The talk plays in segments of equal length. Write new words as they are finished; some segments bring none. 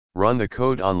Run the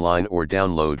code online or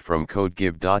download from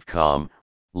codegive.com,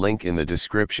 link in the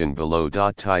description below.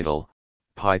 Title,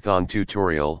 Python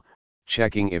tutorial,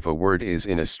 checking if a word is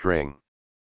in a string.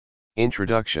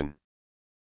 Introduction.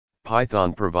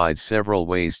 Python provides several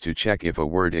ways to check if a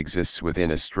word exists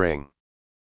within a string.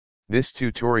 This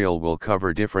tutorial will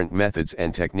cover different methods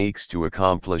and techniques to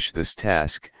accomplish this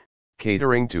task,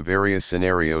 catering to various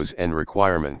scenarios and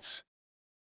requirements.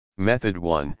 Method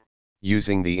 1,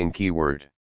 using the in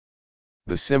keyword.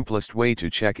 The simplest way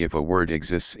to check if a word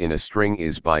exists in a string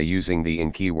is by using the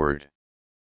in keyword.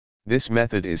 This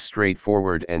method is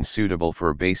straightforward and suitable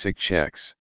for basic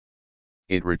checks.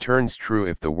 It returns true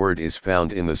if the word is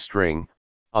found in the string,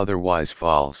 otherwise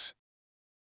false.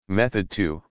 Method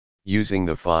 2, using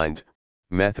the find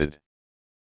method.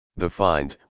 The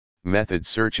find method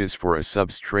searches for a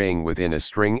substring within a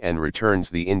string and returns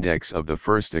the index of the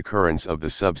first occurrence of the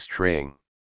substring.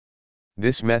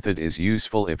 This method is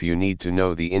useful if you need to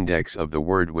know the index of the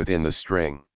word within the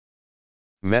string.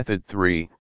 Method 3,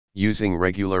 using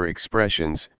regular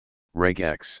expressions,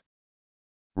 regex.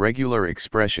 Regular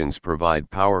expressions provide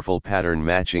powerful pattern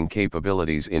matching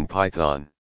capabilities in Python.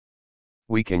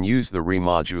 We can use the re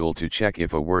module to check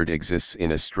if a word exists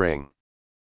in a string.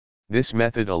 This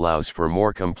method allows for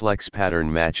more complex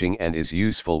pattern matching and is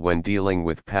useful when dealing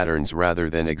with patterns rather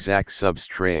than exact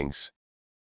substrings.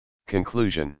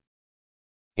 Conclusion.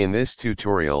 In this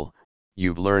tutorial,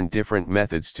 you've learned different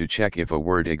methods to check if a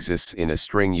word exists in a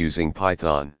string using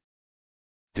Python.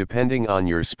 Depending on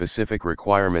your specific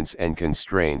requirements and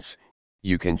constraints,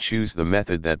 you can choose the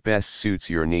method that best suits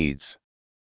your needs.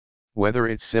 Whether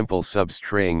it's simple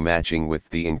substring matching with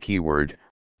the in keyword,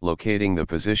 locating the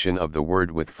position of the word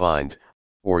with find,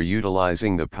 or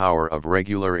utilizing the power of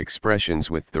regular expressions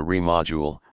with the re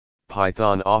module,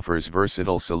 Python offers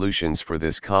versatile solutions for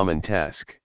this common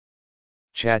task.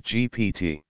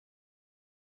 ChatGPT